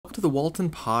to the Walton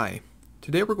Pi.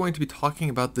 Today we're going to be talking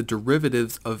about the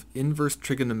derivatives of inverse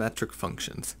trigonometric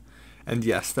functions. And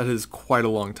yes, that is quite a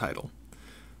long title.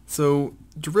 So,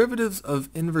 derivatives of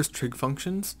inverse trig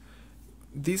functions,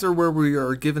 these are where we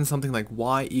are given something like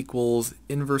y equals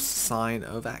inverse sine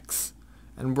of x.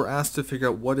 And we're asked to figure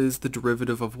out what is the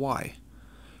derivative of y.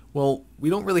 Well,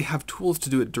 we don't really have tools to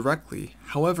do it directly.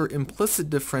 However, implicit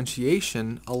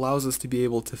differentiation allows us to be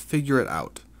able to figure it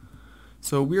out.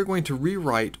 So we are going to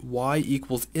rewrite y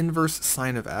equals inverse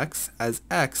sine of x as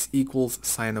x equals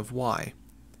sine of y.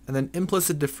 And then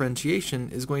implicit differentiation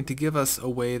is going to give us a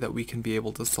way that we can be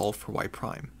able to solve for y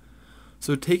prime.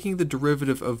 So taking the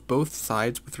derivative of both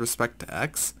sides with respect to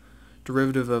x,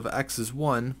 derivative of x is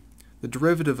 1, the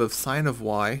derivative of sine of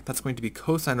y, that's going to be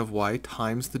cosine of y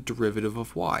times the derivative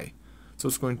of y. So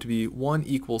it's going to be 1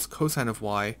 equals cosine of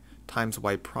y times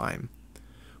y prime.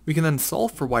 We can then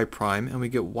solve for y prime, and we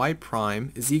get y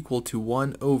prime is equal to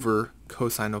 1 over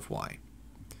cosine of y.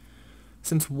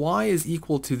 Since y is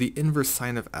equal to the inverse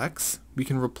sine of x, we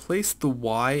can replace the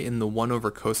y in the 1 over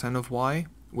cosine of y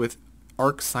with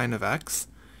arcsine of x,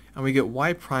 and we get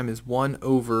y prime is 1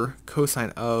 over cosine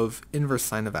of inverse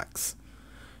sine of x.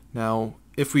 Now,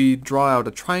 if we draw out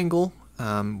a triangle,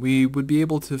 we would be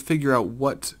able to figure out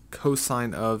what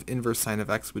cosine of inverse sine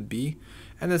of x would be,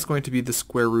 and it's going to be the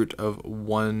square root of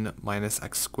 1 minus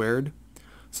x squared.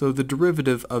 So the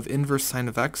derivative of inverse sine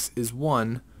of x is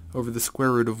 1 over the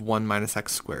square root of 1 minus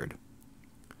x squared.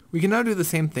 We can now do the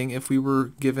same thing if we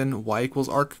were given y equals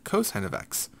arccosine of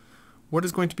x. What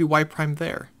is going to be y prime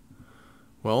there?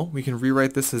 Well, we can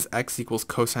rewrite this as x equals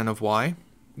cosine of y.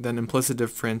 Then implicit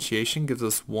differentiation gives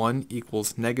us 1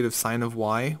 equals negative sine of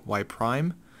y, y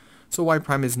prime. So y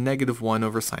prime is negative 1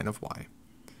 over sine of y.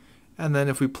 And then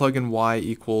if we plug in y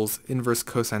equals inverse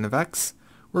cosine of x,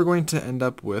 we're going to end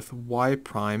up with y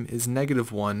prime is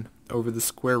negative 1 over the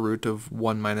square root of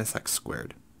 1 minus x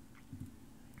squared.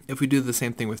 If we do the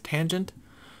same thing with tangent,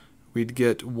 we'd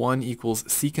get 1 equals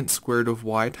secant squared of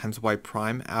y times y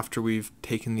prime after we've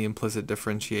taken the implicit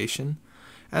differentiation.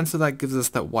 And so that gives us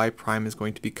that y prime is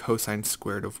going to be cosine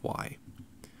squared of y.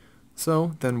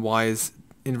 So then y is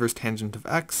inverse tangent of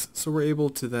x, so we're able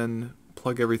to then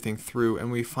plug everything through,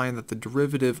 and we find that the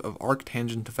derivative of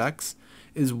arctangent of x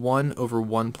is 1 over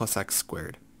 1 plus x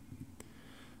squared.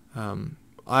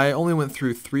 I only went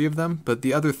through 3 of them, but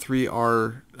the other 3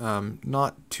 are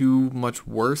not too much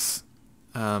worse.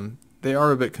 They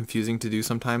are a bit confusing to do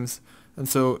sometimes, and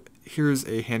so here's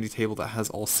a handy table that has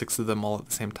all 6 of them all at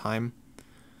the same time.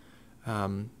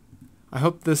 I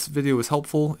hope this video was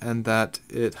helpful and that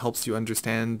it helps you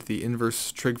understand the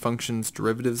inverse trig functions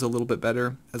derivatives a little bit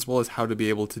better, as well as how to be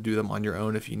able to do them on your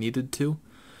own if you needed to.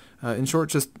 In short,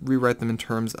 just rewrite them in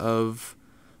terms of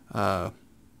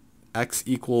x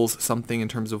equals something in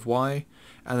terms of y,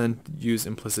 and then use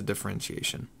implicit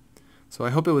differentiation. So I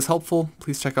hope it was helpful.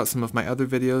 Please check out some of my other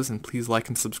videos, and please like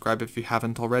and subscribe if you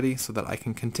haven't already so that I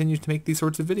can continue to make these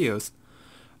sorts of videos.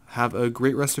 Have a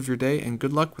great rest of your day, and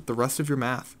good luck with the rest of your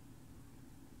math.